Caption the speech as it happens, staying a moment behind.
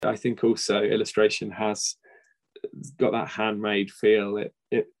I think also illustration has got that handmade feel.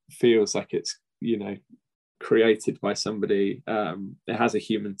 It feels like it's, you know, created by somebody. It has a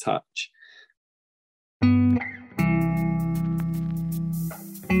human touch.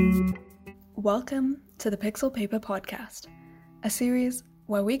 Welcome to the Pixel Paper Podcast, a series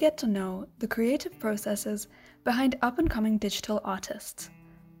where we get to know the creative processes behind up-and-coming digital artists.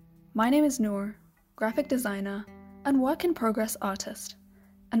 My name is Noor, graphic designer and work-in-progress artist,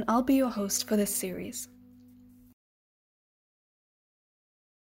 and I'll be your host for this series.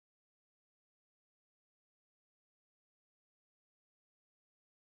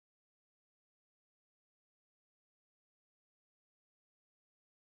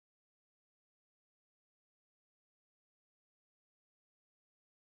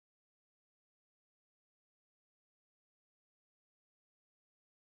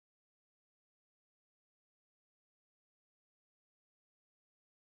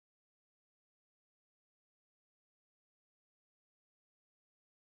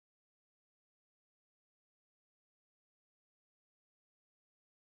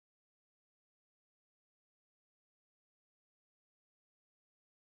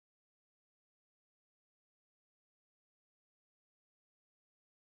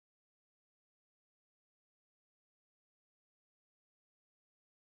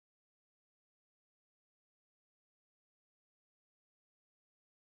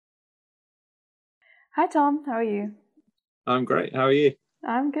 Hi Tom, how are you? I'm great. How are you?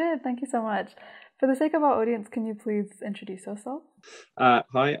 I'm good, thank you so much. For the sake of our audience, can you please introduce yourself?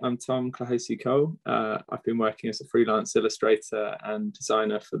 Hi, I'm Tom Clohosy. I've been working as a freelance illustrator and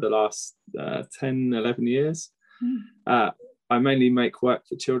designer for the last 10, 11 years. I mainly make work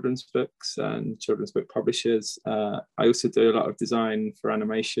for children's books and children's book publishers. I also do a lot of design for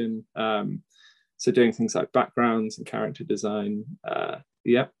animation. So doing things like backgrounds and character design.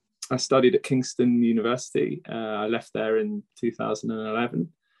 I studied at Kingston University. I left there in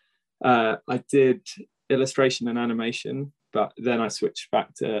 2011. I did illustration and animation, but then I switched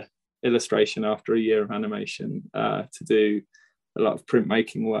back to illustration after a year of animation to do a lot of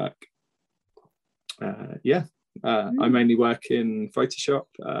printmaking work. I mainly work in Photoshop.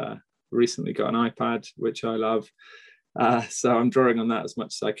 Recently got an iPad, which I love. So I'm drawing on that as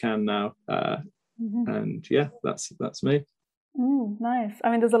much as I can now. And yeah, that's me. Nice. I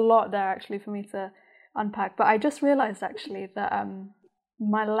mean, there's a lot there actually for me to unpack, but I just realized actually that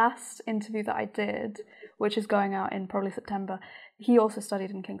my last interview that I did, which is going out in probably September, he also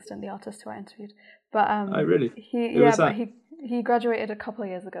studied in Kingston, the artist who I interviewed. But Oh, really? He graduated a couple of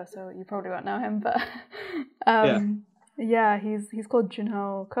years ago, so you probably won't know him. But he's called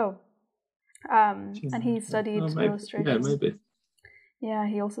Junho Ko, and he studied illustration. Yeah, maybe. Yeah,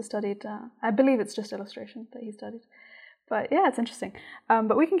 he also studied. I believe it's just illustration that he studied. But yeah, it's interesting.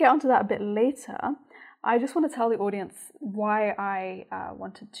 But we can get onto that a bit later. I just want to tell the audience why I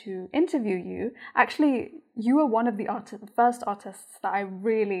wanted to interview you. Actually, you were one of the first artists that I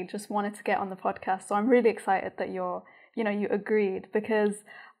really just wanted to get on the podcast. So I'm really excited that you agreed, because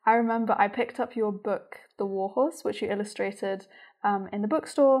I remember I picked up your book, The Warhorse, which you illustrated in the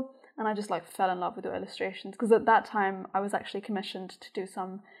bookstore, and I just fell in love with your illustrations, because at that time I was actually commissioned to do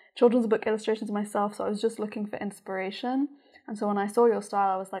some children's book illustrations myself, so I was just looking for inspiration. And so when I saw your style,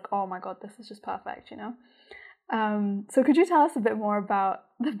 I was like, oh my god, this is just perfect, you know? So could you tell us a bit more about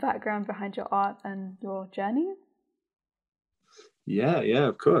the background behind your art and your journey? Yeah,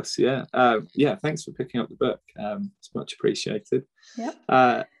 of course, yeah. Thanks for picking up the book. It's much appreciated. Yep.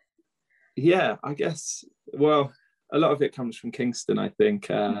 I guess, well, a lot of it comes from Kingston, I think.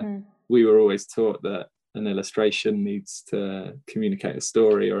 We were always taught that an illustration needs to communicate a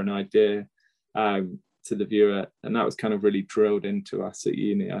story or an idea to the viewer, and that was kind of really drilled into us at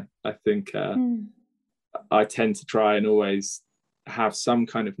uni. I think I tend to try and always have some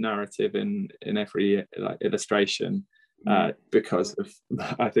kind of narrative in every illustration, because of,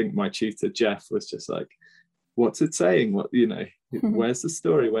 I think my tutor Jeff was just like, what's it saying? What, where's the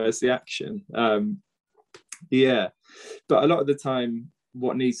story? Where's the action? But a lot of the time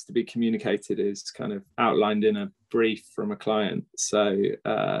what needs to be communicated is kind of outlined in a brief from a client. So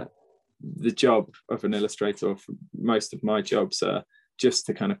the job of an illustrator, or most of my jobs, are just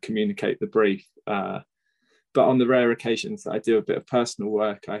to kind of communicate the brief. But on the rare occasions that I do a bit of personal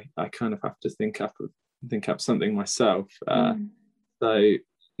work, I kind of have to think up something myself. So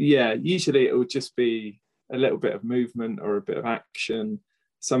yeah, usually it will just be a little bit of movement or a bit of action,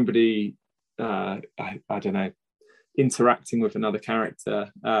 somebody I don't know, interacting with another character.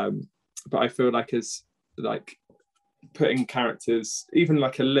 But I feel like putting characters, even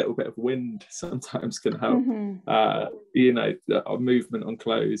like a little bit of wind sometimes can help. You know, a movement on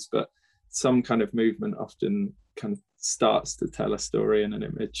clothes, but some kind of movement often kind of starts to tell a story in an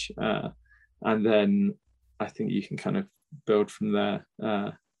image, and then I think you can kind of build from there.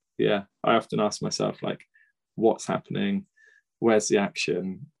 Yeah, I often ask myself, like, what's happening, where's the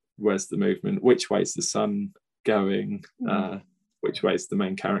action, where's the movement, which way's the sun going, which way's the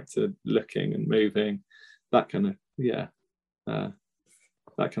main character looking and moving, that kind of, that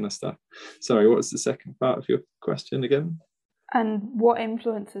kind of stuff. Sorry, what was the second part of your question again? And what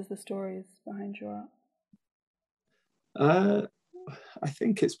influences the stories behind your art? I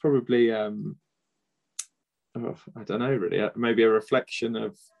think it's probably I don't know really, maybe a reflection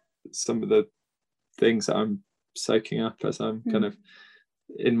of some of the things that I'm soaking up as I'm kind of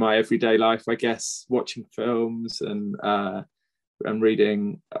in my everyday life, I guess, watching films and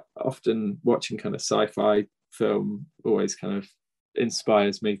reading. Often watching kind of sci-fi film always kind of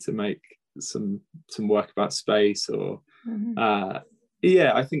inspires me to make some work about space, or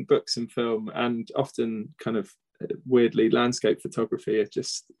I think books and film, and often kind of weirdly landscape photography I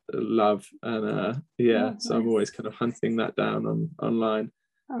just love, and nice. So I'm always kind of hunting that down online.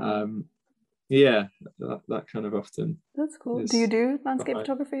 That kind of often. That's cool. Do you do landscape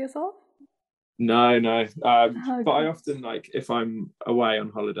photography yourself? No. But I often, like, if I'm away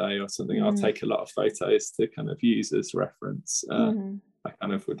on holiday or something, I'll take a lot of photos to kind of use as reference. I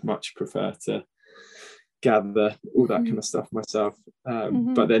kind of would much prefer to gather all that kind of stuff myself.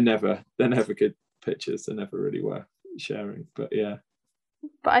 But they're never good pictures. They're never really worth sharing. But yeah.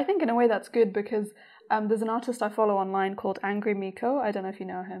 But I think in a way that's good, because there's an artist I follow online called Angry Miko. I don't know if you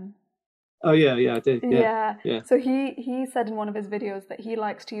know him. Oh yeah, I did. Yeah. So he said in one of his videos that he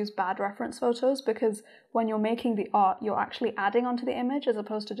likes to use bad reference photos, because when you're making the art, you're actually adding onto the image as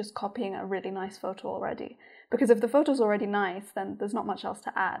opposed to just copying a really nice photo already. Because if the photo's already nice, then there's not much else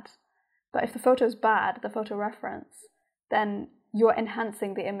to add. But if the photo's bad, the photo reference, then you're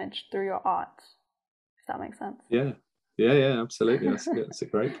enhancing the image through your art. If that makes sense. Yeah, absolutely. That's a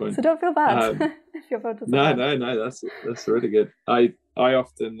great point. So don't feel bad if your photos are bad. No, that's really good. I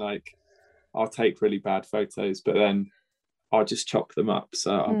often, like, I'll take really bad photos, but then I'll just chop them up.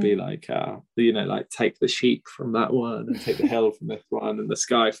 So I'll be like, like, take the sheep from that one and take the hill from this one and the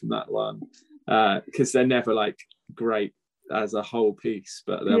sky from that one, because they're never like great as a whole piece,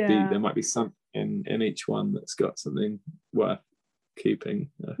 but there might be something in each one that's got something worth keeping,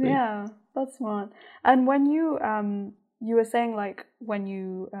 I think. Yeah, that's smart. And when you were saying, like, when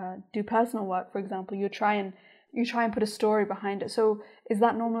you do personal work, for example, you try and put a story behind it. So is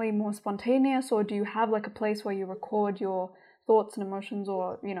that normally more spontaneous, or do you have like a place where you record your thoughts and emotions,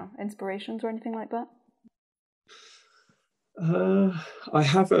 or, you know, inspirations or anything like that? I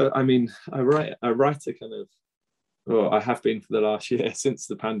write a kind of, I have been for the last year since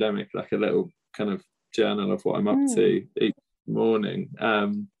the pandemic, like a little kind of journal of what I'm up to each morning.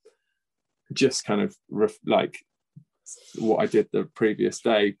 Just kind of like what I did the previous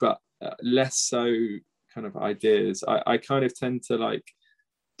day, but less so kind of ideas. I kind of tend to like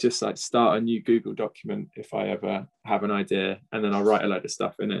just like start a new Google document if I ever have an idea, and then I'll write a load of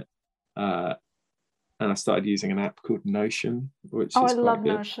stuff in it. And I started using an app called Notion, which is quite good.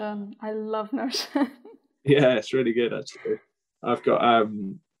 Notion. I love Notion. Yeah, it's really good actually. I've got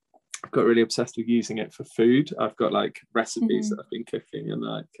really obsessed with using it for food. I've got like recipes that I've been cooking, and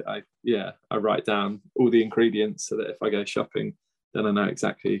like I write down all the ingredients so that if I go shopping, then I know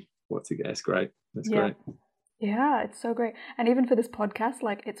exactly what to get. It's great. It's great. Yeah, it's so great. And even for this podcast,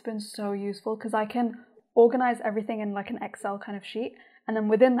 like, it's been so useful because I can organize everything in like an Excel kind of sheet, and then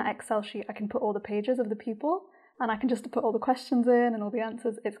within that Excel sheet I can put all the pages of the people, and I can just put all the questions in and all the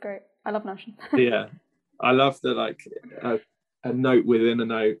answers. It's great. I love Notion. Yeah, I love the like a note within a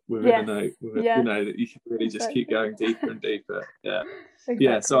note within a note, you know, that you can really just keep going deeper and deeper. Yeah. Exactly.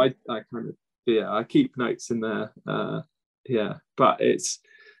 Yeah, so I kind of I keep notes in there. But it's,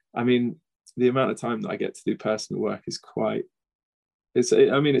 I mean, the amount of time that I get to do personal work is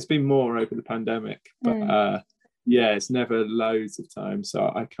it's been more over the pandemic, but it's never loads of time.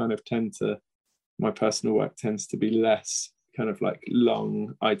 So I kind of my personal work tends to be less kind of like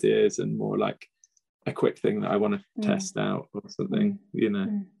long ideas and more like a quick thing that I want to test out or something, you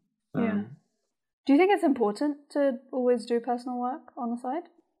know. Yeah. Do you think it's important to always do personal work on the side?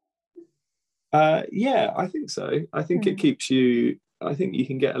 Yeah, I think so. I think it keeps you, I think you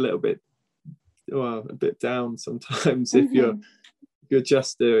can get a bit down sometimes if you're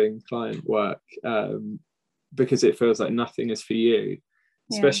just doing client work, because it feels like nothing is for you,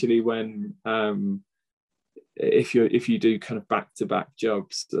 especially when if you do kind of back-to-back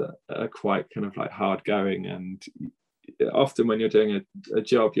jobs that are quite kind of like hard going, and often when you're doing a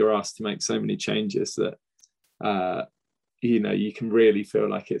job, you're asked to make so many changes that you can really feel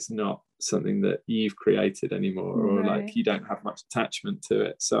like it's not something that you've created anymore, or like you don't have much attachment to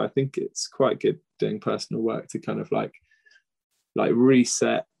it. So I think it's quite good doing personal work to kind of like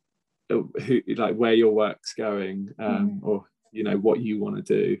reset where your work's going, or what you want to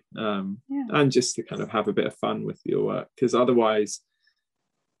do, and just to kind of have a bit of fun with your work, because otherwise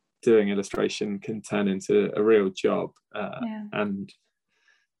doing illustration can turn into a real job. And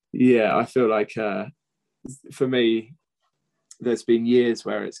I feel like for me, there's been years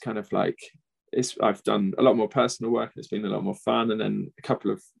where it's kind of like I've done a lot more personal work, it's been a lot more fun, and then a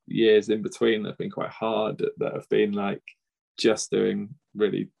couple of years in between that have been quite hard, that have been like just doing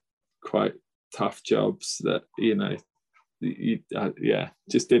really quite tough jobs that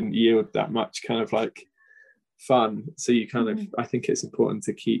just didn't yield that much kind of like fun. So you kind of, I think it's important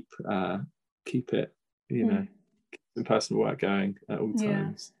to keep it, the personal work going at all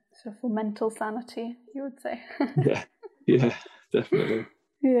times. So for mental sanity, you would say. yeah, definitely.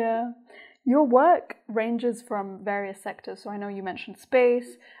 Yeah. Your work ranges from various sectors. So I know you mentioned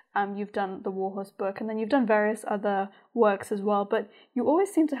space, you've done the Warhorse book, and then you've done various other works as well, but you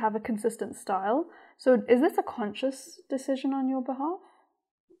always seem to have a consistent style. So is this a conscious decision on your behalf?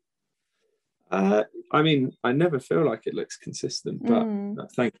 I mean, I never feel like it looks consistent, but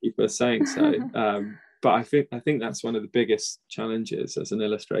thank you for saying so. But I think that's one of the biggest challenges as an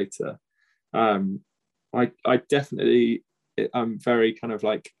illustrator. I definitely, I'm very kind of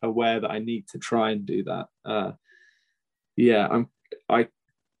like aware that I need to try and do that.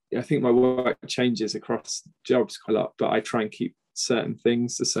 I think my work changes across jobs quite a lot, but I try and keep certain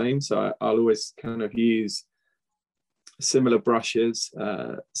things the same. So I'll always kind of use similar brushes,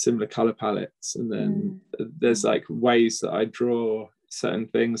 similar color palettes, and then there's like ways that I draw certain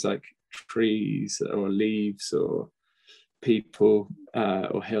things like trees or leaves or people,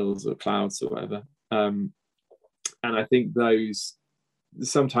 or hills or clouds or whatever. And I think those,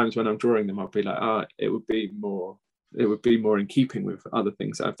 sometimes when I'm drawing them, I'll be like, it would be more in keeping with other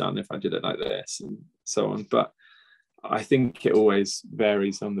things that I've done if I did it like this, and so on. But I think it always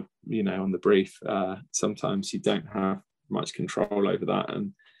varies on the brief. Sometimes you don't have much control over that,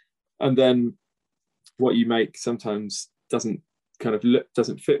 and then what you make sometimes doesn't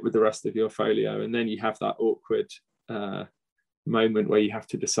fit with the rest of your folio, and then you have that awkward moment where you have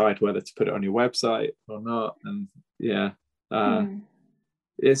to decide whether to put it on your website or not. And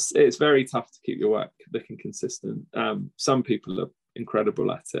it's very tough to keep your work looking consistent. Some people are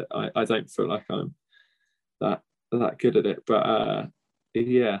incredible at it. I don't feel like I'm that good at it, but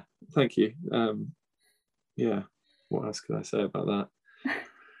thank you. What else could I say about that?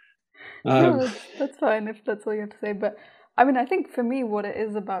 No, that's fine if that's all you have to say. But I mean, I think for me, what it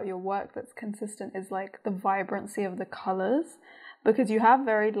is about your work that's consistent is like the vibrancy of the colors, because you have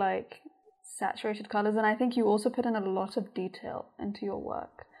very like saturated colors, and I think you also put in a lot of detail into your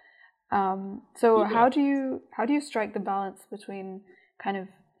work. How do you strike the balance between kind of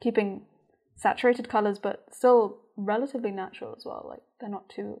keeping saturated colors but still relatively natural as well, like they're not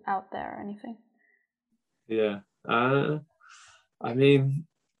too out there or anything? I mean,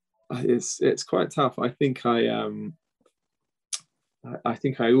 it's quite tough. I think I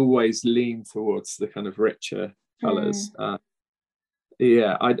always lean towards the kind of richer colors.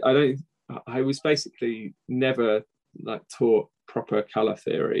 I was basically never like taught proper color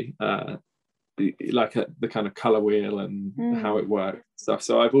theory, like the kind of color wheel and how it works stuff.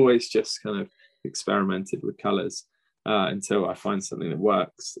 So I've always just kind of experimented with colors until I find something that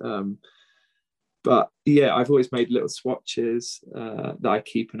works. But I've always made little swatches that I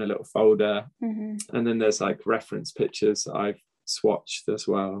keep in a little folder, and then there's like reference pictures that I've swatched as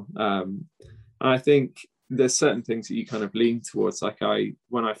well. And I think there's certain things that you kind of lean towards. Like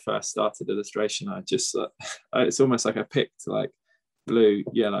when I first started illustration, I just it's almost like I picked like blue,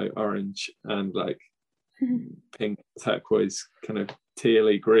 yellow, orange, and like pink, turquoise, kind of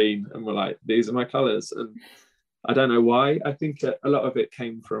tealy green, and we're like, these are my colors. And I don't know why. I think a lot of it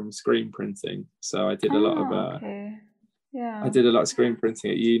came from screen printing. So I did a lot of I did a lot of screen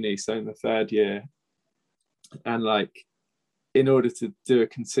printing at uni, so in the third year. And like, in order to do a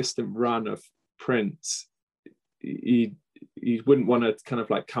consistent run of prints, you wouldn't want to kind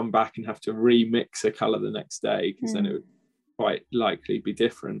of like come back and have to remix a color the next day, because then it would quite likely be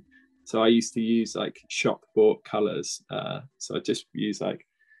different. So I used to use like shop bought colors. So I just use like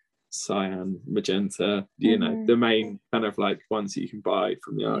cyan, magenta, the main kind of like ones that you can buy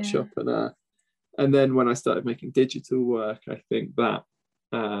from the art shop. And then when I started making digital work, I think that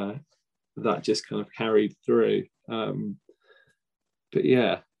that just kind of carried through. But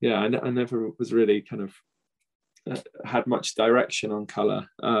I never was really kind of had much direction on color.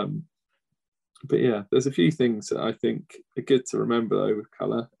 But yeah, there's a few things that I think are good to remember though with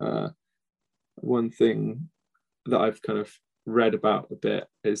color. One thing that I've kind of read about a bit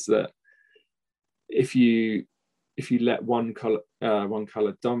is that if you let one color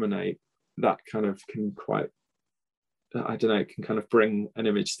dominate, that kind of can quite, I don't know, it can kind of bring an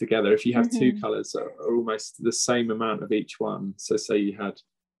image together. If you have two colors that are almost the same amount of each one, so say you had,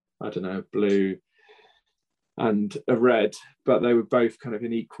 I don't know, blue and a red, but they were both kind of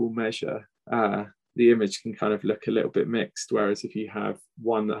in equal measure, the image can kind of look a little bit mixed. Whereas if you have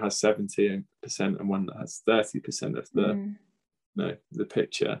one that has 70% and one that has 30% of the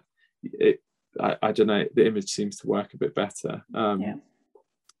picture, I don't know, the image seems to work a bit better. And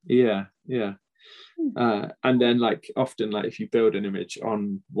then like often, like if you build an image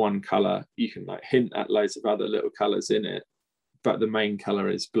on one color, you can like hint at loads of other little colors in it, but the main color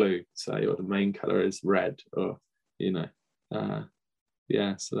is blue, say, or the main color is red, or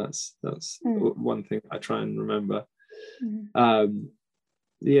so that's one thing I try and remember. And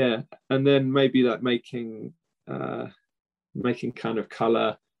then maybe like making kind of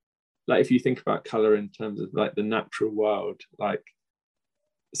color, like if you think about color in terms of like the natural world, like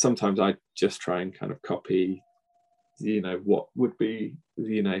sometimes I just try and kind of copy what would be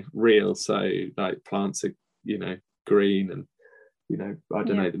real. So like plants are green, and I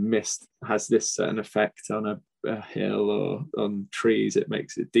don't know, the mist has this certain effect on a hill or on trees. It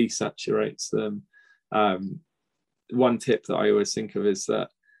desaturates them. One tip that I always think of is that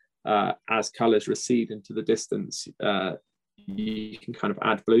as colors recede into the distance, you can kind of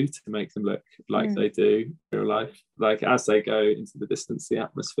add blue to make them look like they do in real life. Like as they go into the distance, the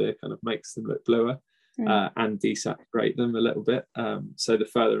atmosphere kind of makes them look bluer and desaturate them a little bit. So the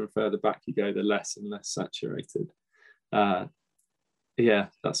further and further back you go, the less and less saturated. That's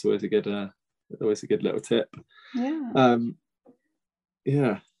always a good little tip.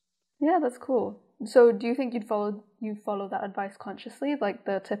 That's cool. So do you think you follow that advice consciously, like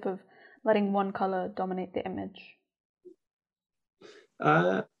the tip of letting one color dominate the image?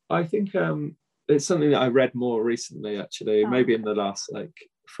 I think it's something that I read more recently, actually, maybe in the last like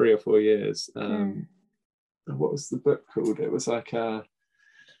 3 or 4 years. What was the book called? It was like it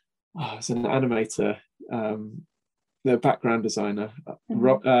was an animator, the background designer,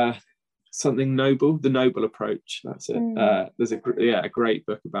 something Noble, The Noble Approach. That's it. There's a great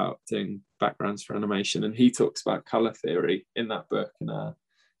book about doing backgrounds for animation, and he talks about color theory in that book. And I'd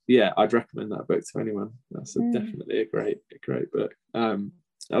recommend that book to anyone. That's definitely a great book.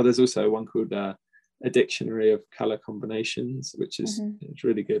 There's also one called A Dictionary of Color Combinations, which is it's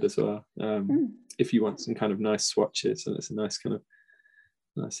really good as well. If you want some kind of nice swatches, and it's a nice kind of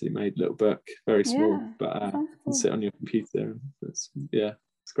nicely made little book, very small, but cool. You can sit on your computer. And it's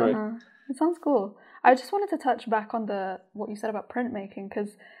great. It sounds cool. I just wanted to touch back on what you said about printmaking,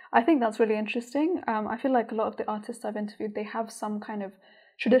 because I think that's really interesting. I feel like a lot of the artists I've interviewed, they have some kind of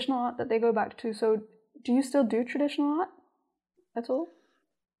traditional art that they go back to. So do you still do traditional art at all?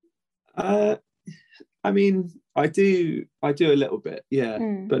 I mean, I do a little bit,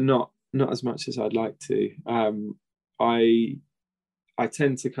 but not as much as I'd like to. I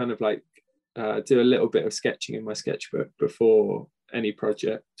tend to kind of like do a little bit of sketching in my sketchbook before any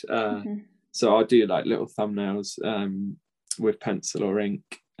project. So I'll do like little thumbnails with pencil or ink,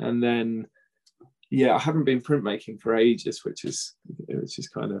 and then I haven't been printmaking for ages, which is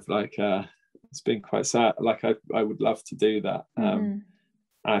kind of like it's been quite sad. Like I would love to do that.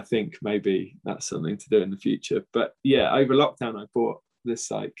 I think maybe that's something to do in the future. But over lockdown I bought this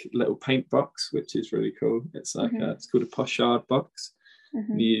like little paint box, which is really cool. It's like it's called a pochard box.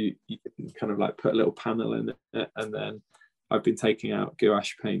 You can kind of like put a little panel in it, and then I've been taking out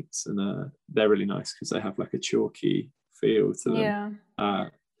gouache paints, and they're really nice because they have like a chalky feel to them.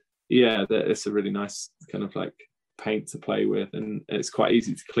 It's a really nice kind of like paint to play with, and it's quite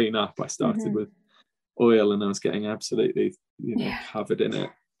easy to clean up. I started with oil, and I was getting absolutely covered in it.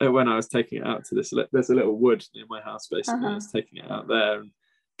 And when I was taking it out to there's a little wood near my house basically. I was taking it out there and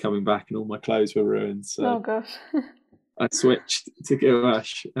coming back, and all my clothes were ruined. So oh gosh. I switched to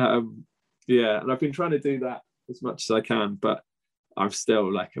gouache. And I've been trying to do that as much as I can, but I'm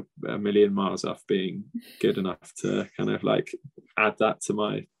still like a million miles off being good enough to kind of like add that to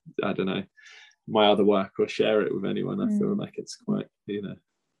my, I don't know, my other work or share it with anyone. I feel like it's quite,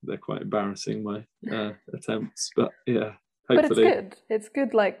 they're quite embarrassing, my attempts, but hopefully. But it's good. It's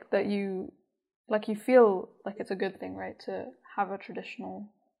good, like that you feel like it's a good thing, right? To have a traditional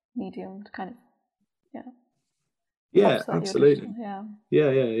medium to kind of, absolutely. I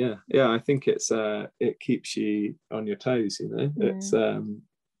think it's it keeps you on your toes. It's I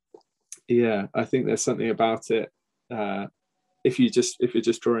think there's something about it if you're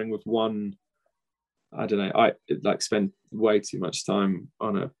just drawing with one, I don't know, I like spend way too much time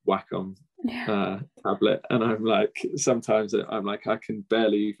on a Wacom tablet, and I'm like, sometimes I'm like, I can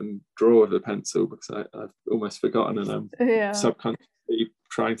barely even draw with a pencil because I've almost forgotten, and I'm subconsciously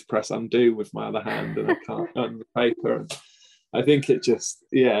trying to press undo with my other hand, and I can't on the paper. And I think it just,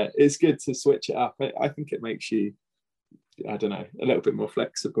 it's good to switch it up. I think it makes you, I don't know, a little bit more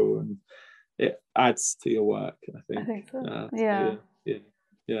flexible, and it adds to your work. I think so.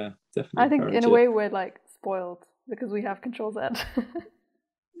 Definitely. I think in a way we're like spoiled because we have Control Z.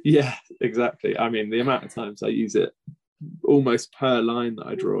 Yeah, exactly. I mean, the amount of times I use it almost per line that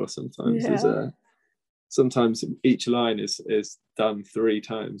I draw sometimes is sometimes each line is done 3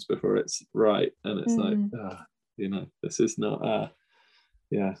 times before it's right, and it's like, this is not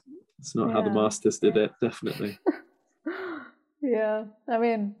it's not how the masters did it, definitely. Yeah, I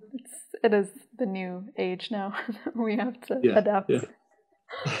mean, it is the new age now. We have to adapt.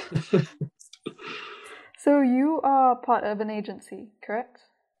 So you are part of an agency, correct?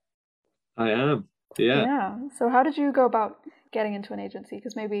 I am. Yeah. Yeah. So how did you go about getting into an agency?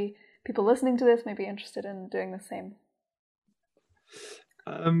 Because maybe people listening to this may be interested in doing the same.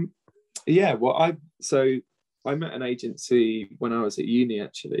 Well, I met an agency when I was at uni,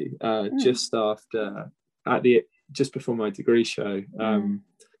 actually, just before my degree show.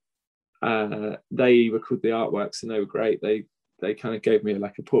 They were called The Artworks, and they were great. They kind of gave me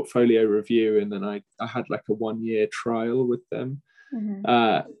like a portfolio review, and then I had like a 1-year trial with them.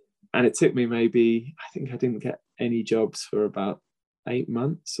 And it took me maybe, I think I didn't get any jobs for about 8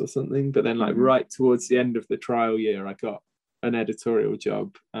 months or something. But then like right towards the end of the trial year, I got an editorial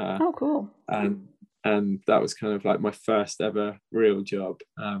job. Oh, cool. And that was kind of like my first ever real job.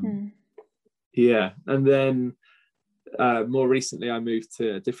 Yeah. And then more recently, I moved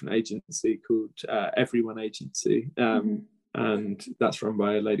to a different agency called Everyone Agency. And that's run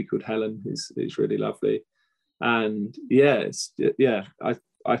by a lady called Helen, who's really lovely. And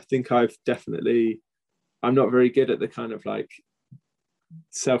I think I'm not very good at the kind of like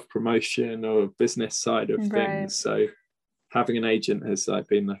self-promotion or business side of things. So having an agent has like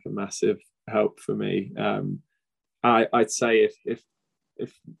been like a massive help for me. I'd say if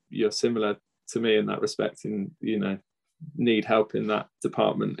you're similar to me in that respect, and need help in that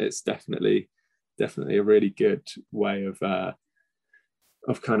department, it's definitely a really good way of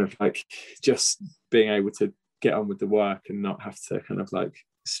kind of like just being able to get on with the work and not have to kind of like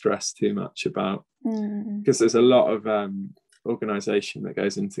stress too much about, because there's a lot of organization that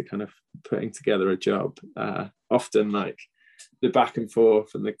goes into kind of putting together a job, often like the back and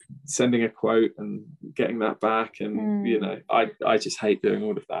forth and the sending a quote and getting that back, and I just hate doing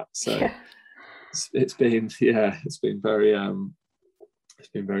all of that. So it's been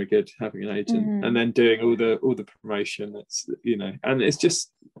very good having an agent, and then doing all the promotion. It's and it's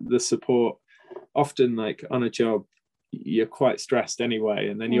just the support. Often like on a job you're quite stressed anyway,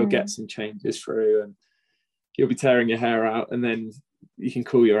 and then you'll get some changes through and you'll be tearing your hair out, and then you can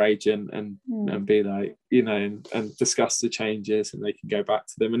call your agent and be like, and discuss the changes, and they can go back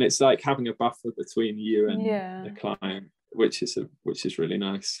to them, and it's like having a buffer between you and the client, which is really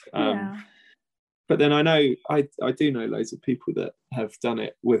nice. But then I do know loads of people that have done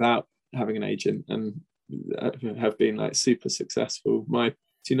it without having an agent and have been like super successful.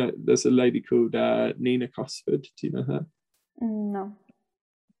 Do you know, there's a lady called Nina Cosford. Do you know her? No.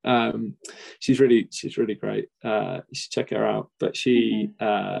 She's really great. You should check her out. But she's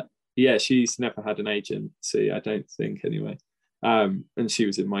never had an agency, I don't think, anyway. And she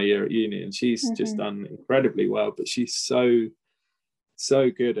was in my year at uni, and she's just done incredibly well. But she's so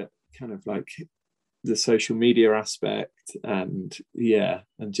good at kind of like the social media aspect, and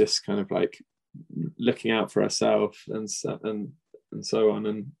just kind of like looking out for herself and so on.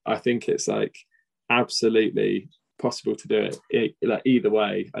 And I think it's like absolutely possible to do it like either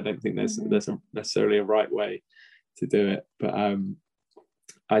way. I don't think there's necessarily a right way to do it, but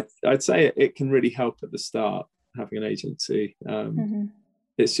I'd say it can really help at the start, having an agency.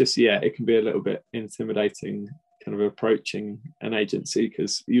 It's just it can be a little bit intimidating kind of approaching an agency,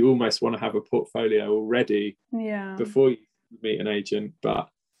 because you almost want to have a portfolio already before you meet an agent, but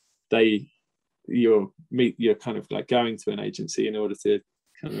you're kind of like going to an agency in order to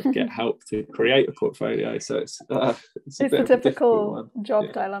kind of get help to create a portfolio. So it's the typical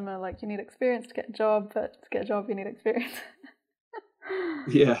job dilemma, like you need experience to get a job, but to get a job you need experience.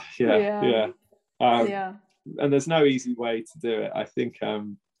 And there's no easy way to do it, I think. I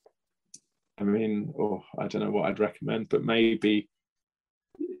don't know what I'd recommend, but maybe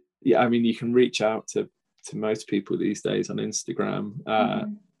you can reach out to most people these days on Instagram.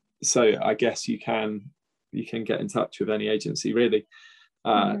 So I guess you can get in touch with any agency really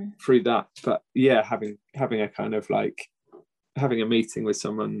through that. But yeah, having a kind of like having a meeting with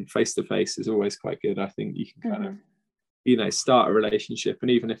someone face to face is always quite good. I think you can kind of, you know, start a relationship,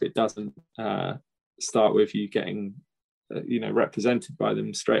 and even if it doesn't start with you getting you know, represented by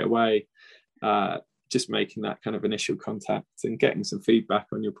them straight away, just making that kind of initial contact and getting some feedback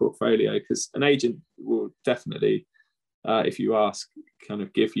on your portfolio, because an agent will definitely, if you ask, kind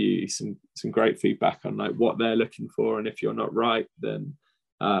of give you some great feedback on like what they're looking for, and if you're not right, then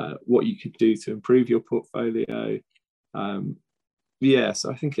what you could do to improve your portfolio. Yeah,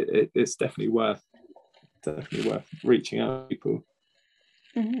 so I think it's definitely worth reaching out to people.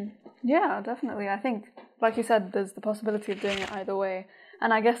 Yeah, definitely. I think, like you said, there's the possibility of doing it either way.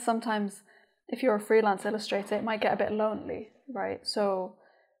 And I guess sometimes if you're a freelance illustrator, it might get a bit lonely, right? So,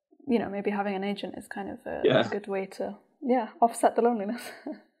 you know, maybe having an agent is kind of a good way to, offset the loneliness.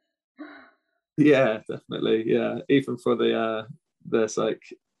 Yeah, definitely. Yeah, even for there's like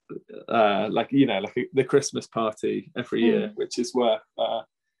you know, like the Christmas party every year, which is where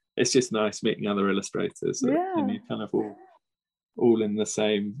it's just nice meeting other illustrators, and you kind of all in the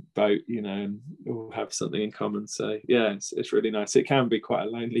same boat, you know, and all have something in common. So yeah, it's really nice. It can be quite a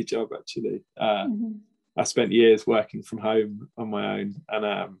lonely job actually. I spent years working from home on my own,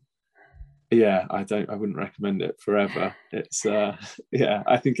 and yeah, I wouldn't recommend it forever. It's yeah,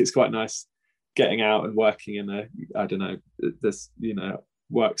 I think it's quite nice getting out and working in I don't know, there's, you know,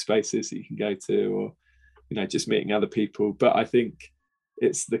 workspaces that you can go to, or, you know, just meeting other people. But I think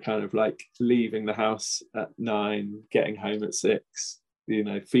it's the kind of like leaving the house at 9, getting home at 6, you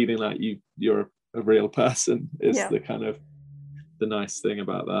know, feeling like you're a real person is the kind of the nice thing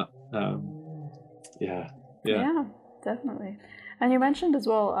about that. Yeah, definitely. And you mentioned as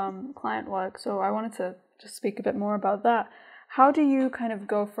well client work, so I wanted to just speak a bit more about that. How do you kind of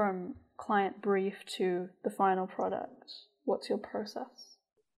go from client brief to the final product? What's your process?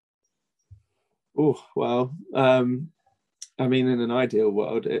 Oh, well, I mean, in an ideal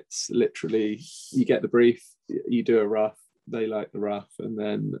world, it's literally you get the brief, you do a rough, they like the rough, and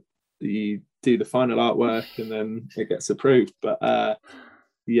then you do the final artwork, and then it gets approved. But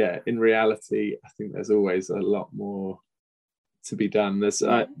yeah, in reality, I think there's always a lot more to be done. There's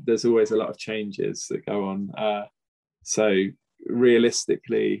always a lot of changes that go on. So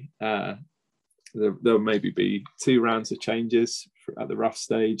realistically, there'll maybe be 2 rounds of changes at the rough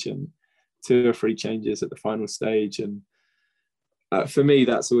stage, and 2 or 3 changes at the final stage. And for me,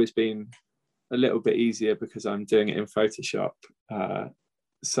 that's always been a little bit easier because I'm doing it in Photoshop.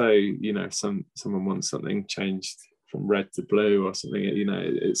 So, you know, someone wants something changed from red to blue or something, you know,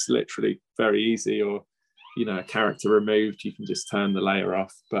 it's literally very easy. Or, you know, a character removed, you can just turn the layer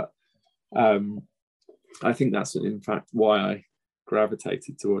off. But I think that's in fact why I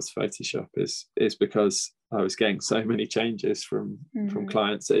gravitated towards Photoshop is because I was getting so many changes from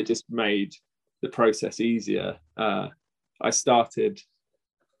clients that it just made the process easier. I started,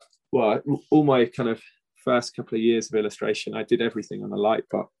 well, all my kind of first couple of years of illustration, I did everything on a light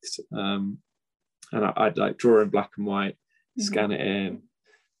box, and I'd like draw in black and white, scan it in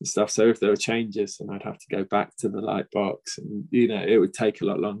and stuff. So if there were changes, then I'd have to go back to the light box, and, you know, it would take a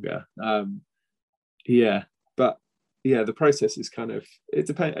lot longer. Yeah, but yeah, the process is kind of, it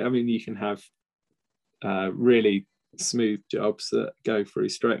depends. I mean, you can have really smooth jobs that go through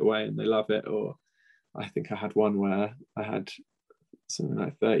straight away and they love it, or I think I had one where I had something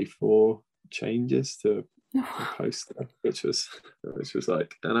like 34 changes to a poster, which was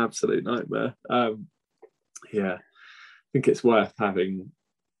like an absolute nightmare. Yeah, I think it's worth having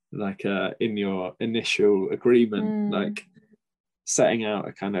like in your initial agreement, like setting out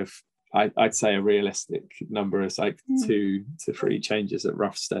a kind of, I'd say a realistic number is like 2 to 3 changes at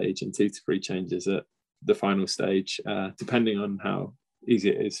rough stage and 2 to 3 changes at the final stage, depending on how easy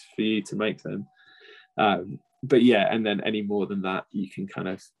it is for you to make them. But yeah, and then any more than that, you can kind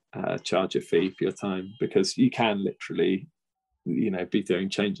of charge a fee for your time, because you can literally, you know, be doing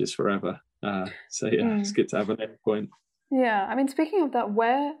changes forever. So yeah, it's good to have an end point. Yeah, I mean, speaking of that,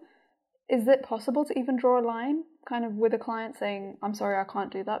 where is it possible to even draw a line kind of with a client saying, I'm sorry, I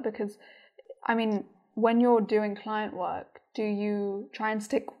can't do that? Because, I mean, when you're doing client work, do you try and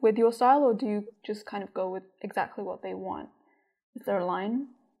stick with your style, or do you just kind of go with exactly what they want? Is there a line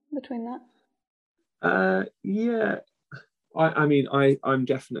between that? Yeah, I mean, I'm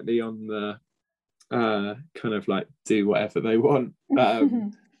definitely on the kind of like do whatever they want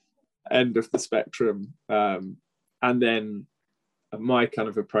end of the spectrum. And then my kind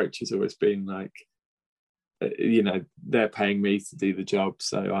of approach has always been like, you know, they're paying me to do the job,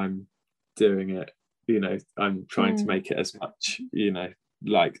 so I'm doing it, you know, I'm trying to make it as much, you know,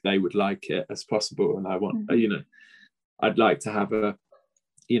 like they would like it as possible. And I want, I'd like to have a,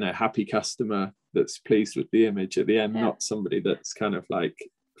 happy customer that's pleased with the image at the end, not somebody that's kind of like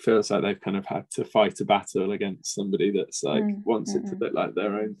feels like they've kind of had to fight a battle against somebody that's like wants it to look like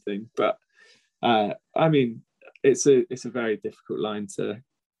their own thing. But I mean, it's a very difficult line to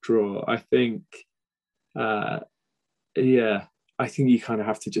draw. I think I think you kind of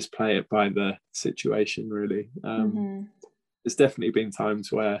have to just play it by the situation, really. There's definitely been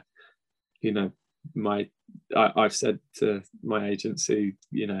times where, I've said to my agency,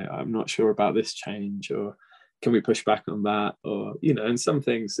 I'm not sure about this change, or can we push back on that, or and some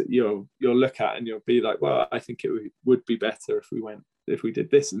things that you'll look at and you'll be like, well, I think it would be better if we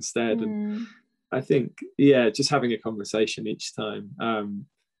did this instead. And I think just having a conversation each time.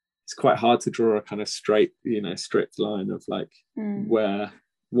 It's quite hard to draw a kind of straight, strict line of like where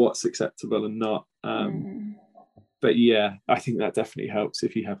what's acceptable and not. But I think that definitely helps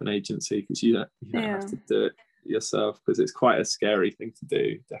if you have an agency, because you don't have to do it yourself, because it's quite a scary thing to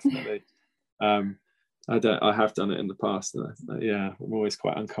do. Definitely. I have done it in the past, and I'm always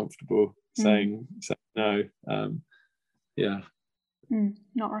quite uncomfortable saying no.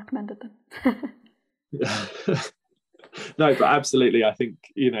 Not recommended then. No, but absolutely. I think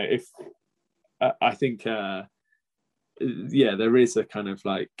if I think there is a kind of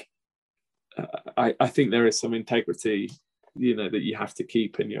like I think there is some integrity that you have to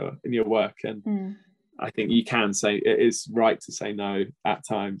keep in your work, and I think you can say it is right to say no at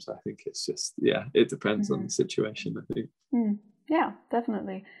times. I think it's just it depends on the situation, I think. Yeah,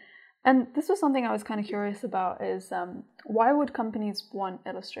 definitely. And this was something I was kind of curious about, is why would companies want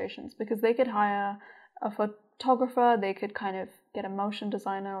illustrations? Because they could hire a photographer, they could kind of get a motion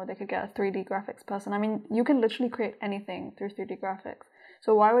designer, or they could get a 3D graphics person. I mean, you can literally create anything through 3D graphics.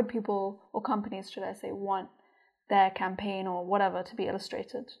 So why would people, or companies, should I say, want their campaign or whatever to be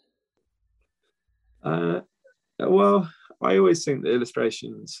illustrated? Well, I always think that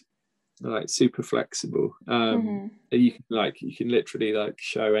illustrations are like super flexible. You can literally like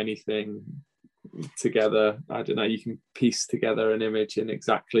show anything together. I don't know, you can piece together an image in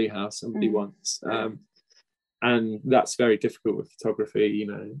exactly how somebody wants. And that's very difficult with photography,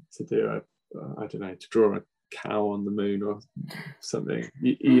 to do to draw a cow on the moon or something.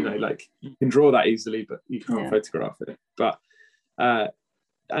 Like you can draw that easily, but you can't photograph it. But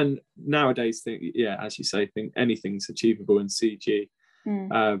and nowadays, as you say, think anything's achievable in CG.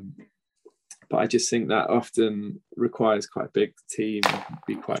 But I just think that often requires quite a big team, and can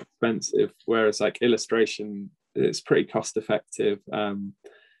be quite expensive. Whereas like illustration, it's pretty cost effective.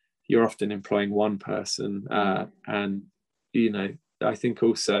 You're often employing one person, and I think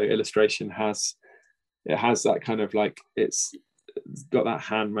also illustration has that kind of like it's got that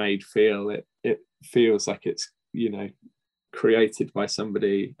handmade feel. It feels like it's created by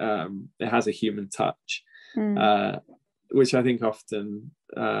somebody. It has a human touch, which I think often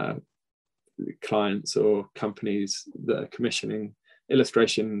clients or companies that are commissioning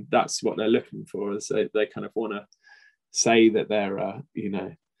illustration, that's what they're looking for. Is they kind of want to say that they're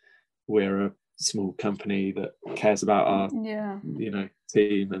we're a small company that cares about our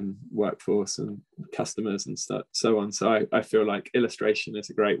team and workforce and customers and stuff, so on. So I feel like illustration is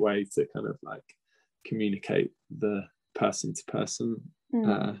a great way to kind of like communicate the person to person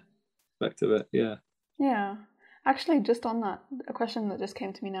aspect of it. Actually, just on that, a question that just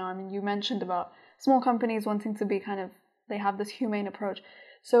came to me now. I mean, you mentioned about small companies wanting to be they have this humane approach.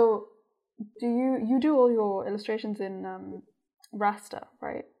 So do you do all your illustrations in raster,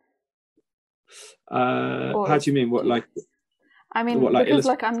 right? How do you mean? What like? I mean, what, like, because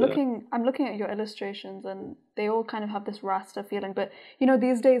like I'm looking at your illustrations, and they all kind of have this raster feeling. But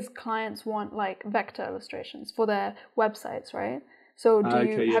these days clients want like vector illustrations for their websites, right? So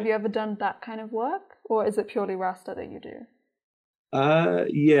have you ever done that kind of work, or is it purely raster that you do? I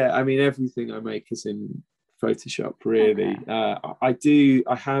mean, everything I make is in Photoshop, really. I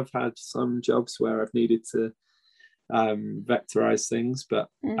have had some jobs where I've needed to vectorize things, but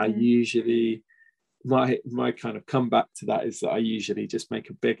I usually my kind of comeback to that is that I usually just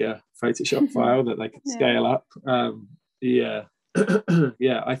make a bigger Photoshop file that they can scale up. I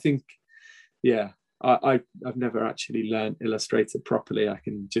think I've never actually learned Illustrator properly. I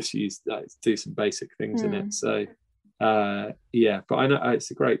can just do some basic things in it. So but I know it's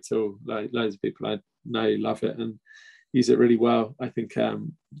a great tool. Like loads of people I know love it and use it really well. I think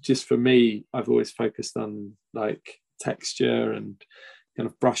just for me, I've always focused on like texture and kind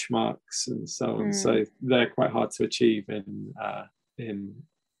of brush marks and so on. So they're quite hard to achieve in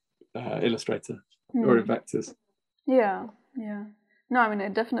Illustrator or in vectors. No, I mean,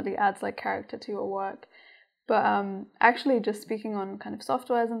 it definitely adds like character to your work. But actually, just speaking on kind of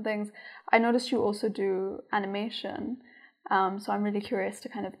softwares and things, I noticed you also do animation. So I'm really curious to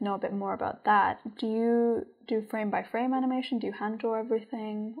kind of know a bit more about that. Do you do frame by frame animation? Do you hand draw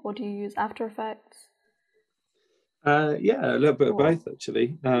everything, or do you use After Effects? Yeah, a little bit of both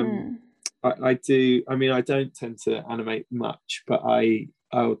actually. I do. I mean, I don't tend to animate much, but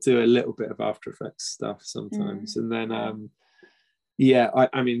I'll do a little bit of After Effects stuff sometimes, and then I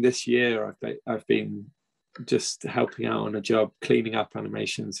mean, this year I've been just helping out on a job cleaning up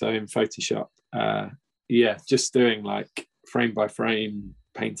animation. So in Photoshop, just doing like frame by frame,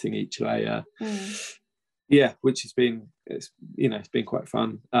 painting each layer. Which has been it's been quite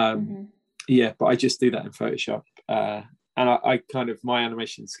fun. But I just do that in Photoshop. And I kind of, my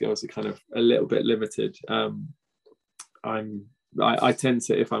animation skills are kind of a little bit limited. I tend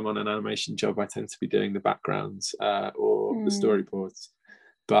to, if I'm on an animation job, I tend to be doing the backgrounds or the storyboards.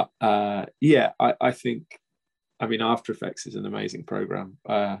 But I think, I mean, After Effects is an amazing program.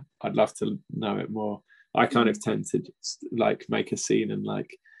 I'd love to know it more. I kind of tend to just like make a scene and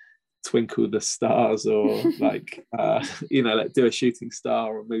like twinkle the stars or like like do a shooting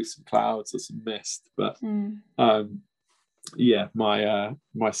star or move some clouds or some mist. But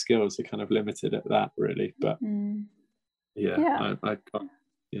my skills are kind of limited at that, really. But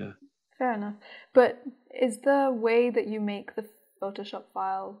fair enough. But is the way that you make the Photoshop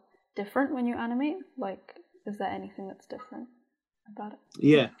file different when you animate? Like, is there anything that's different about it?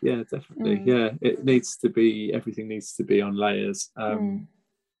 Yeah, definitely. It needs to be, everything needs to be on layers. And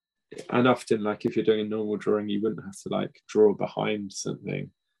often, like if you're doing a normal drawing, you wouldn't have to like draw behind something.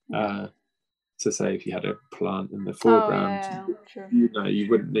 To say if you had a plant in the foreground, you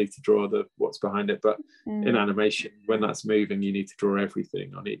wouldn't need to draw what's behind it. But in animation, when that's moving, you need to draw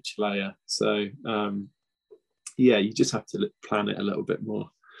everything on each layer. So you just have to plan it a little bit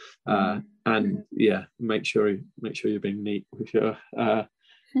more, and make sure you're being neat with your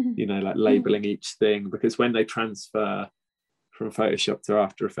like labeling each thing, because when they transfer from Photoshop to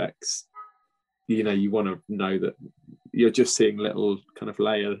After Effects, you want to know that you're just seeing little kind of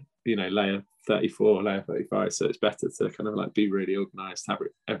layer 34, layer 35, so it's better to kind of like be really organized, have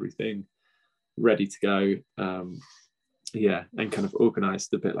everything ready to go, and kind of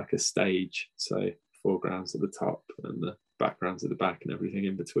organized a bit like a stage, so foregrounds at the top and the backgrounds at the back and everything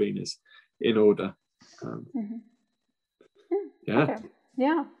in between is in order. So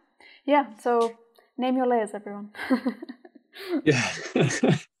name your layers, everyone.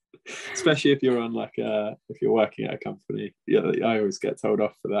 Especially if you're on like if you're working at a company, I always get told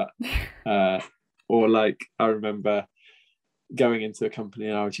off for that. Or like I remember going into a company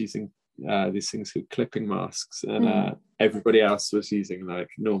and I was using these things called clipping masks, and everybody else was using like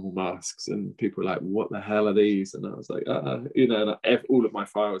normal masks, and people were like, what the hell are these? And I was like, and all of my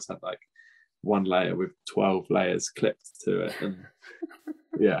files had like one layer with 12 layers clipped to it, and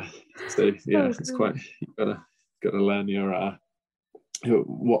it's quite, you've got to learn your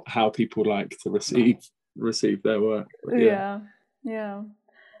how people like to receive their work.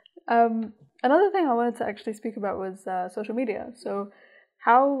 Another thing I wanted to actually speak about was social media. So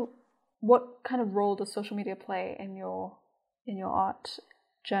what kind of role does social media play in your art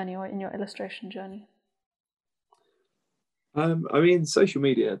journey or in your illustration journey? I mean, social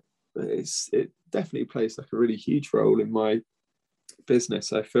media, it definitely plays like a really huge role in my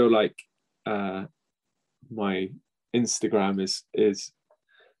business. I feel like my Instagram is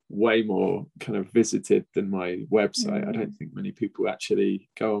way more kind of visited than my website. I don't think many people actually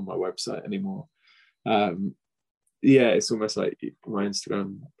go on my website anymore. It's almost like my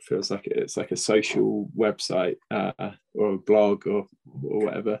Instagram feels like it's like a social website or a blog or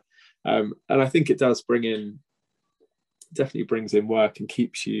whatever. And I think it does definitely brings in work and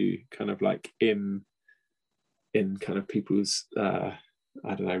keeps you kind of like in kind of people's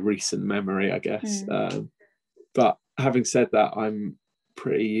recent memory, I guess. But having said that, I'm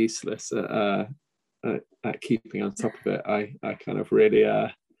pretty useless at keeping on top of it. I kind of really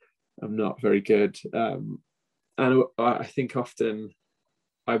I'm not very good, and I think often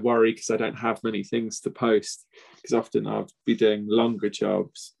I worry because I don't have many things to post, because often I'll be doing longer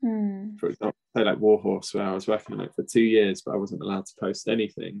jobs, for example, say like Warhorse, where I was working on it for 2 years but I wasn't allowed to post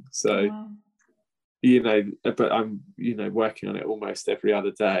anything, so but I'm working on it almost every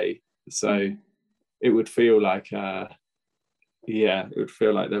other day, so it would feel like it would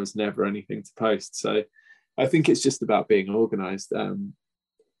feel like there was never anything to post. So I think it's just about being organized. I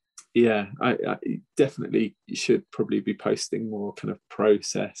definitely should probably be posting more kind of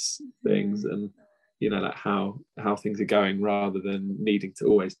process things and like how things are going, rather than needing to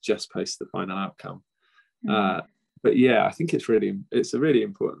always just post the final outcome. But I think it's a really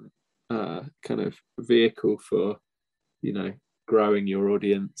important kind of vehicle for, you know, growing your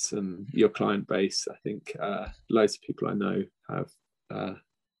audience and your client base. I think loads of people I know have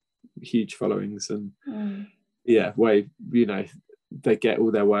huge followings, and where, you know, they get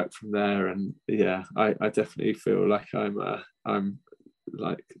all their work from there. And I definitely feel like I'm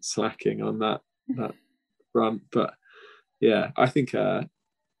like slacking on that front. But I think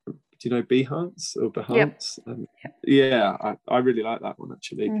do you know Behance or Behance? Yep. I really like that one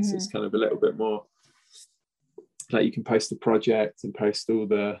actually, because it's kind of a little bit more like you can post a project and post all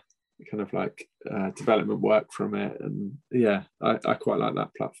the kind of like development work from it. And I quite like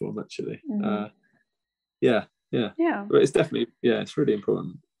that platform actually. But it's definitely, it's really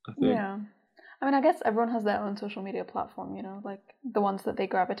important, I think. I mean, I guess everyone has their own social media platform, you know, like the ones that they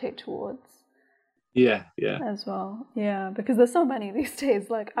gravitate towards. As well. Because there's so many these days.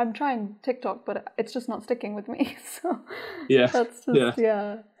 Like, I'm trying TikTok, but it's just not sticking with me. So that's just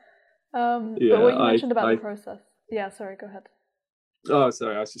but what you mentioned about the process. Sorry, go ahead. Oh,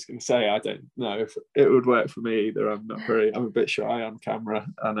 sorry, I was just going to say, I don't know if it would work for me either. I'm a bit shy on camera,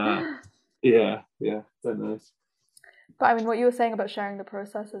 and don't know. But I mean, what you were saying about sharing the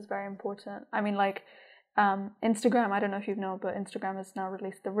process is very important. I mean, like, Instagram, I don't know if you know, but Instagram has now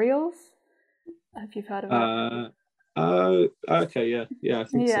released the Reels. If you've heard of it. Okay, I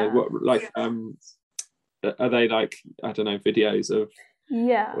think so. What, like, are they like, I don't know, videos of? So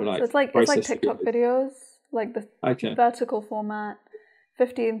it's like TikTok videos, like the vertical format,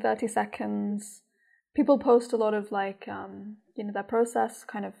 15, 30 seconds. People post a lot of like, you know, their process,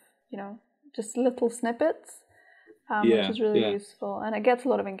 kind of, you know, just little snippets, which is really useful, and it gets a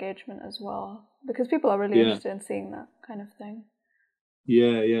lot of engagement as well, because people are really interested in seeing that kind of thing.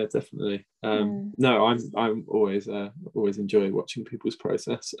 Definitely. No, I'm always enjoy watching people's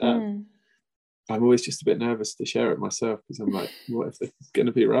process. I'm always just a bit nervous to share it myself, because I'm like, what if it's going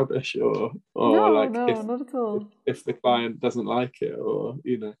to be rubbish, or no, not at all. If the client doesn't like it, or,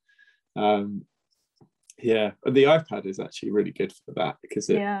 you know. And the iPad is actually really good for that, because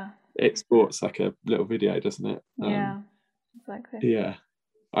it exports like a little video, doesn't it? Exactly.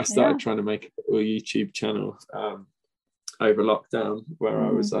 I started trying to make a YouTube channel over lockdown, where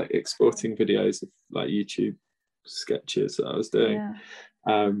I was like exporting videos of like YouTube sketches that I was doing.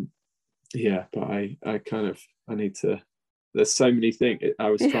 But I need to, there's so many things I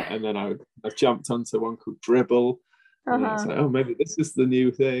was trying, and then I jumped onto one called Dribble, and then I was like, oh, maybe this is the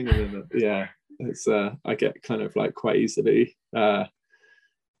new thing. And then it's I get kind of like quite easily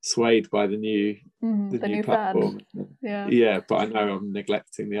swayed by the new platform. But I know I'm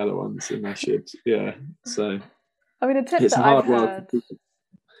neglecting the other ones, and I should. So I mean, a tip that I've heard.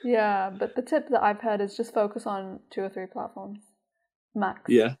 But the tip that I've heard is just focus on 2 or 3 platforms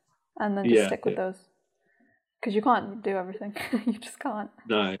max. And then just stick with those, because you can't do everything. You just can't.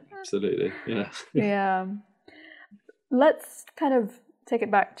 No, absolutely. Let's kind of take it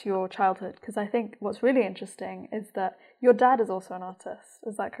back to your childhood, because I think what's really interesting is that your dad is also an artist.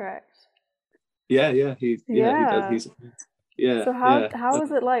 Is that correct? He does. So how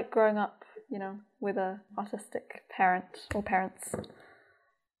was it like growing up, you know, with a artistic parent or parents?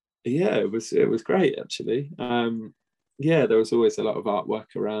 It was great actually. There was always a lot of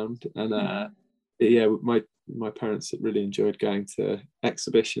artwork around, and my parents really enjoyed going to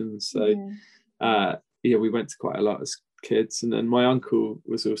exhibitions. So we went to quite a lot as kids, and then my uncle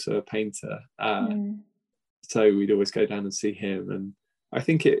was also a painter, so we'd always go down and see him. And I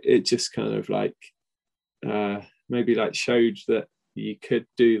think it just kind of like maybe like showed that you could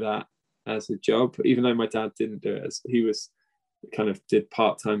do that as a job, even though my dad didn't do it, as he was kind of did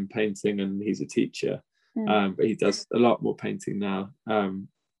part-time painting, and he's a teacher. But he does a lot more painting now.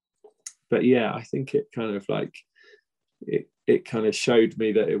 But I think it kind of like it kind of showed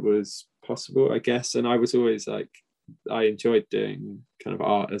me that it was possible, I guess. And I was always like, I enjoyed doing kind of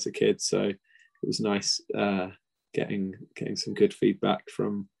art as a kid, so it was nice getting some good feedback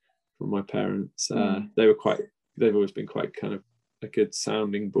from my parents. They've always been quite kind of a good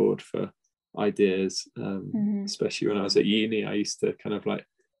sounding board for ideas, especially when I was at uni. I used to kind of like,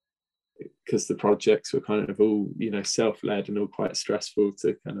 because the projects were kind of all, you know, self-led and all quite stressful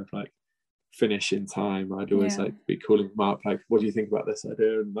to kind of like finish in time, I'd always like be calling them up, like, what do you think about this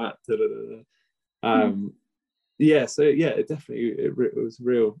idea and that? So it definitely it was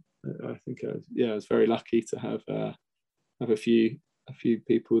real. I think I was very lucky to have a few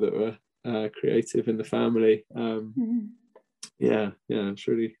people that were creative in the family. It's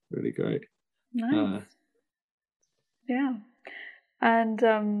really, really great. Nice.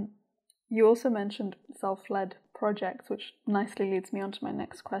 And you also mentioned self-led projects, which nicely leads me on to my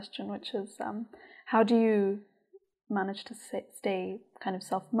next question, which is how do you managed to stay kind of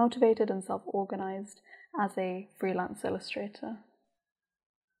self-motivated and self-organized as a freelance illustrator?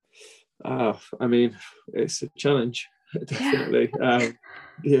 I mean, it's a challenge, definitely.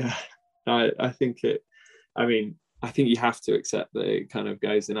 Yeah, I think it. I mean, I think you have to accept that it kind of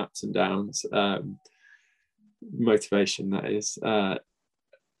goes in ups and downs. Motivation, that is. I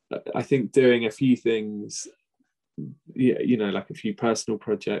think doing a few things, yeah, you know, like a few personal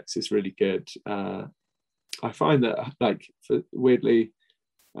projects is really good. I find that, like, weirdly,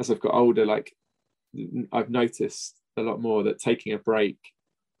 as I've got older, like, I've noticed a lot more that taking a break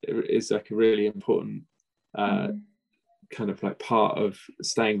is like a really important kind of like part of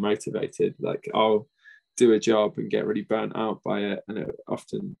staying motivated. Like, I'll do a job and get really burnt out by it, and it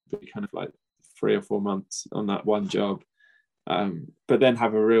often be kind of like 3 or 4 months on that one job, but then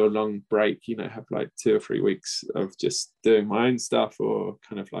have a real long break, you know, have like 2 or 3 weeks of just doing my own stuff, or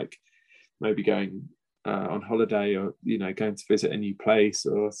kind of like maybe going on holiday, or, you know, going to visit a new place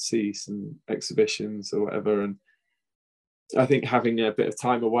or see some exhibitions or whatever. And I think having a bit of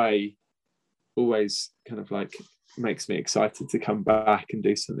time away always kind of like makes me excited to come back and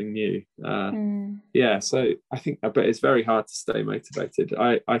do something new. Yeah, so I think, but it's very hard to stay motivated.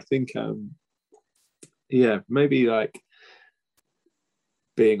 I think yeah, maybe like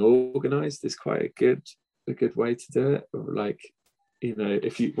being organized is quite a good way to do it. Or like, you know,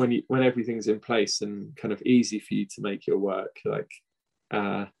 if you when everything's in place and kind of easy for you to make your work, like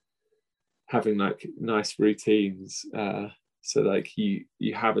having like nice routines, so like you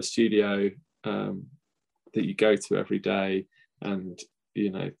have a studio that you go to every day, and, you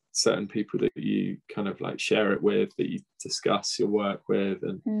know, certain people that you kind of like share it with, that you discuss your work with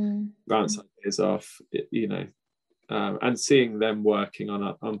and bounce ideas off, you know, and seeing them working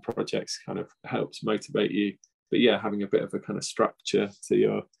on projects kind of helps motivate you. But yeah, having a bit of a kind of structure to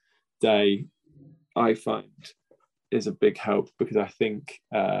your day, I find, is a big help, because I think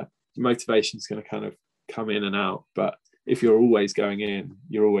motivation is going to kind of come in and out. But if you're always going in,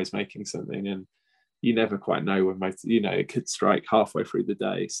 you're always making something, and you never quite know when, you know, it could strike halfway through the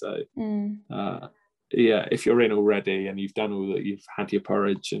day. So yeah, if you're in already and you've done all that, you've had your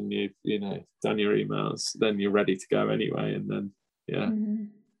porridge and you've, you know, done your emails, then you're ready to go anyway. And then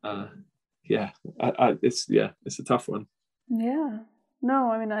it's a tough one. Yeah, no,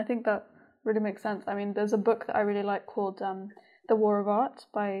 I mean, I think that really makes sense. I mean, there's a book that I really like called The War of Art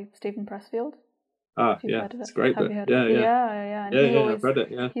by Stephen Pressfield. Yeah, it's a great book. Yeah. And I've read it.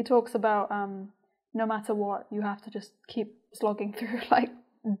 Yeah, he talks about no matter what, you have to just keep slogging through. Like,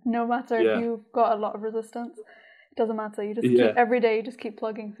 no matter if you've got a lot of resistance, it doesn't matter. You just keep every day. You just keep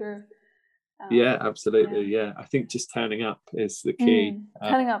plugging through. Yeah, absolutely. Yeah, I think just turning up is the key.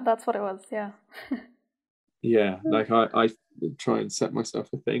 Turning up, that's what it was. Yeah. Yeah, like I try and set myself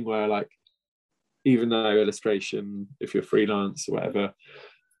a thing where, like, even though illustration, if you're freelance or whatever,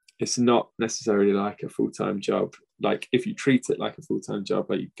 it's not necessarily like a full-time job. Like, if you treat it like a full-time job,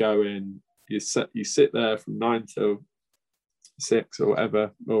 like, you go in, you sit there from 9 till 6 or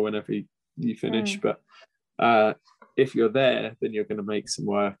whatever, or whenever you finish. But if you're there, then you're going to make some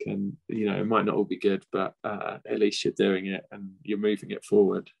work, and, you know, it might not all be good, but at least you're doing it and you're moving it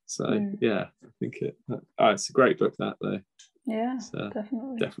forward. So yeah, I think it's a great book, that, though. Yeah, so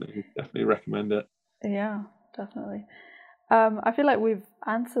definitely recommend it. Yeah, definitely. I feel like we've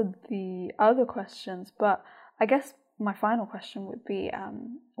answered the other questions, but I guess my final question would be,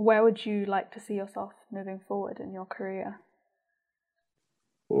 where would you like to see yourself moving forward in your career?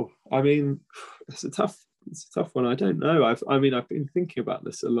 Oh, I mean, it's a tough one. I don't know. I've been thinking about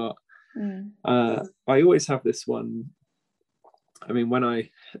this a lot. I always have this one. I mean, when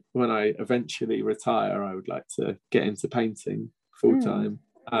I eventually retire, I would like to get into painting full time.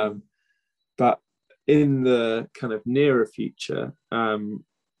 But in the kind of nearer future,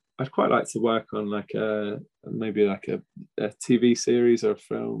 I'd quite like to work on like maybe like a TV series or a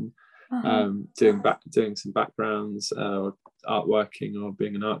film, doing some backgrounds, or artworking, or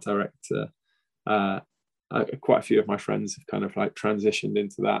being an art director. Quite a few of my friends have kind of like transitioned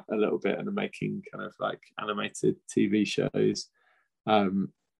into that a little bit and are making kind of like animated TV shows, and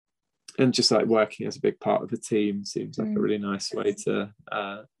just like working as a big part of a team seems like a really nice way to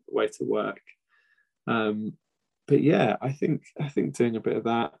work. But yeah, I think doing a bit of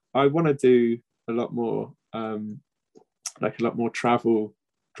that. I want to do a lot more, like a lot more travel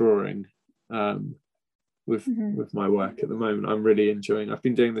drawing with my work at the moment. I'm really enjoying. I've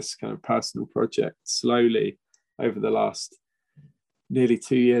been doing this kind of personal project slowly over the last nearly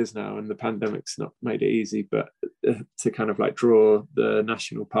 2 years now, and the pandemic's not made it easy, but to kind of like draw the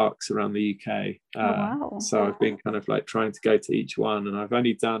national parks around the UK. Wow. So I've been kind of like trying to go to each one, and I've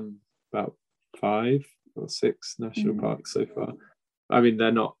only done about 5 or 6 national parks so far. I mean,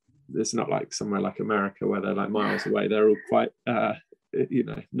 there's not like somewhere like America where they're like miles away. They're all quite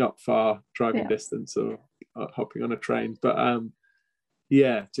not far driving distance or hopping on a train. But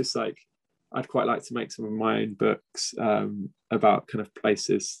just like I'd quite like to make some of my own books about kind of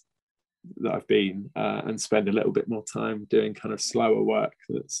places that I've been, and spend a little bit more time doing kind of slower work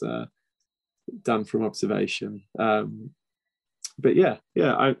that's done from observation. But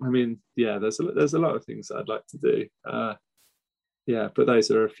I mean, there's a lot of things that I'd like to do. But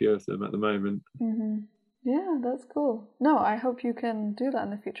those are a few of them at the moment. Yeah, that's cool. No, I hope you can do that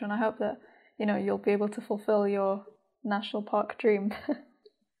in the future, and I hope that you'll be able to fulfill your national park dream.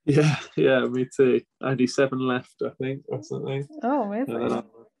 Yeah, me too. Only 7 left, I think, or something. Oh, amazing.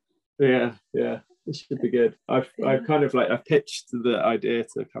 Yeah, it should be good. I've kind of like, I've pitched the idea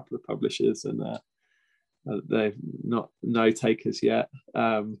to a couple of publishers, and they've no takers yet.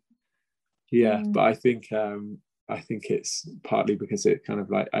 But I think it's partly because it kind of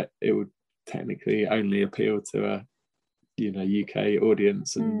like it would technically only appeal to a UK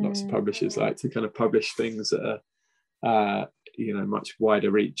audience, and lots of publishers like to kind of publish things that are much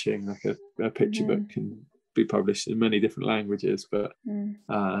wider reaching. Like a picture book can be published in many different languages, but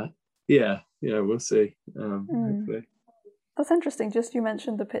we'll see. Hopefully. That's interesting. Just you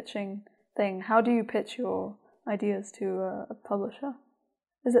mentioned the pitching thing. How do you pitch your ideas to a publisher?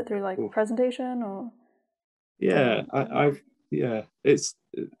 Is it through like presentation or? It's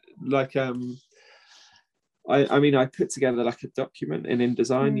like I mean, I put together like a document in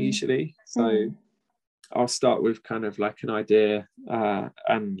InDesign usually. So I'll start with kind of like an idea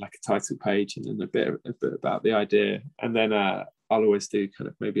and like a title page, and then a bit about the idea, and then I'll always do kind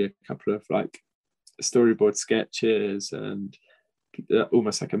of maybe a couple of like storyboard sketches and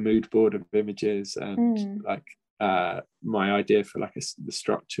almost like a mood board of images, and like my idea for like the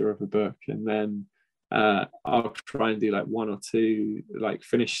structure of a book, and then I'll try and do like 1 or 2 like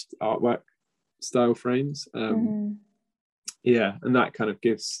finished artwork style frames. And that kind of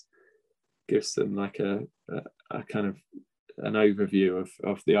gives them like a kind of an overview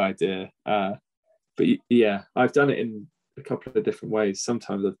of the idea. But I've done it in a couple of different ways.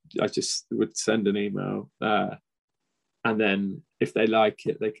 Sometimes I just would send an email, and then if they like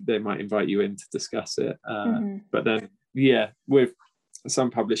it, they might invite you in to discuss it. But then with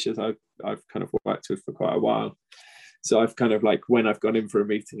some publishers I've kind of worked with for quite a while, so I've kind of like, when I've gone in for a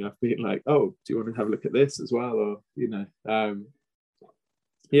meeting, I've been like, oh, do you want to have a look at this as well, or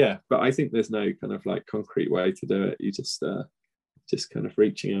but I think there's no kind of like concrete way to do it. You just kind of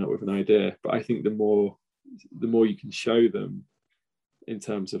reaching out with an idea. But I think the more you can show them in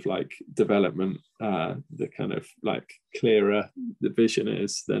terms of like development, the kind of like clearer the vision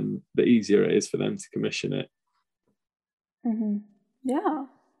is, then the easier it is for them to commission it. Yeah,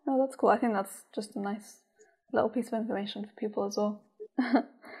 no, that's cool. I think that's just a nice little piece of information for people as well.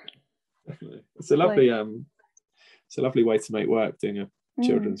 Definitely, it's a lovely way to make work, doing a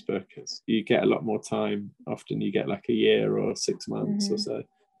children's book. You get a lot more time. Often you get like a year or 6 months or so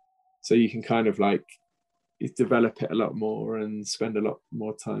you can kind of like develop it a lot more and spend a lot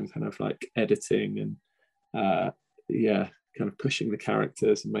more time kind of like editing and kind of pushing the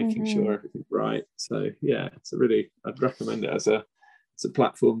characters and making sure everything's right. So I'd recommend it as a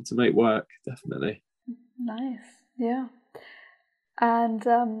platform to make work, definitely. Nice. Yeah. And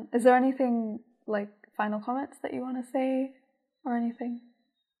is there anything like final comments that you want to say or anything?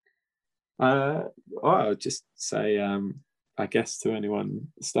 I'll just say, I guess, to anyone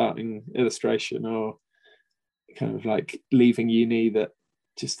starting illustration or kind of like leaving uni, that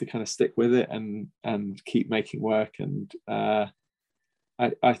just to kind of stick with it and keep making work. And I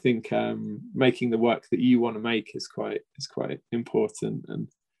think making the work that you want to make is quite important, and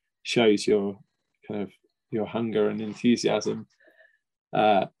shows your kind of your hunger and enthusiasm.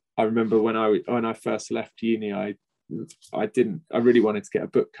 I remember when I first left uni, I really wanted to get a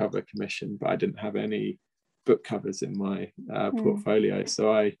book cover commission, but I didn't have any book covers in my portfolio.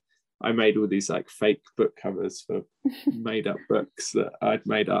 So I made all these like fake book covers for made up books that I'd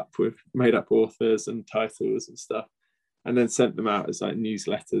made up with made up authors and titles and stuff, and then sent them out as like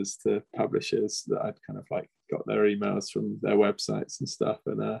newsletters to publishers that I'd kind of like got their emails from their websites and stuff.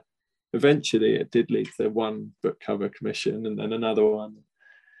 And eventually it did lead to one book cover commission, and then another one. It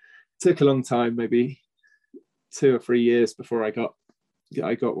took a long time, maybe 2 or 3 years before I got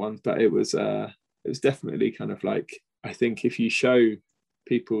one, but it was definitely kind of like, I think if you show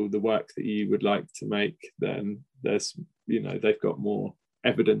people the work that you would like to make, then there's they've got more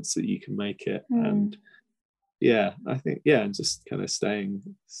evidence that you can make it. And I think and just kind of staying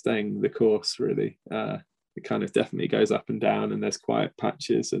the course, really. It kind of definitely goes up and down, and there's quiet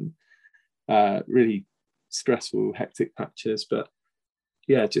patches, and really stressful, hectic patches, but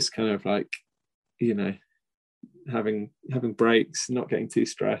yeah, just kind of like, you know, having breaks, not getting too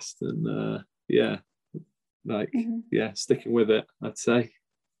stressed, and sticking with it, I'd say.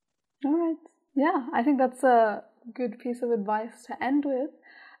 All right. Yeah, I think that's a good piece of advice to end with.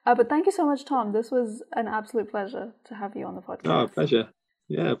 But thank you so much, Tom. This was an absolute pleasure to have you on the podcast. Oh, pleasure.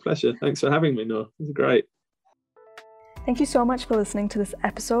 Yeah, pleasure. Thanks for having me, Noor. It was great. Thank you so much for listening to this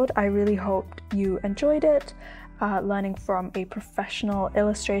episode. I really hoped you enjoyed it, learning from a professional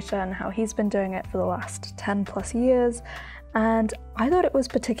illustrator and how he's been doing it for the last 10 plus years. And I thought it was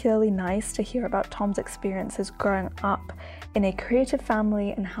particularly nice to hear about Tom's experiences growing up in a creative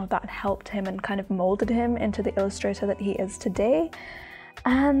family and how that helped him and kind of molded him into the illustrator that he is today.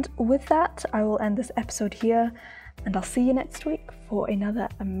 And with that, I will end this episode here, and I'll see you next week for another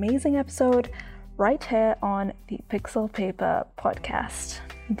amazing episode right here on the Pixel Paper podcast.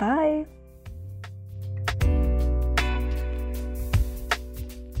 Bye!